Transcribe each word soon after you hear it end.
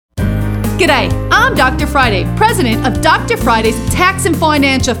G'day, I'm Dr. Friday, president of Dr. Friday's Tax and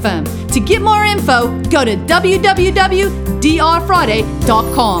Financial Firm. To get more info, go to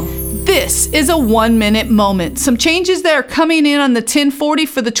www.drfriday.com. This is a 1-minute moment. Some changes that are coming in on the 1040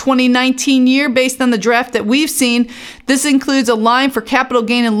 for the 2019 year based on the draft that we've seen. This includes a line for capital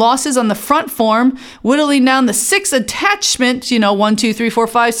gain and losses on the front form, whittling down the 6 attachments, 1, 2, 3, 4,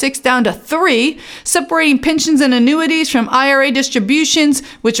 5, 6, down to 3, separating pensions and annuities from IRA distributions,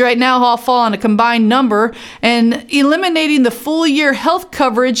 which right now all fall on a combined number, and eliminating the full year health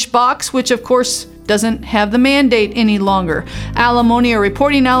coverage box, which of course doesn't have the mandate any longer. Alimony or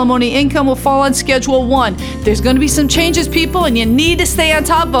reporting alimony income will fall on Schedule 1. There's going to be some changes, people, and you need to stay on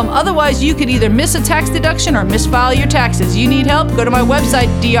top of them. Otherwise, you could either miss a tax deduction or misfile your taxes. You need help? Go to my website,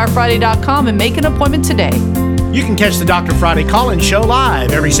 drfriday.com, and make an appointment today. You can catch the Dr. Friday call-in show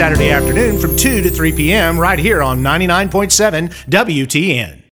live every Saturday afternoon from 2 to 3 p.m. right here on 99.7 WTN.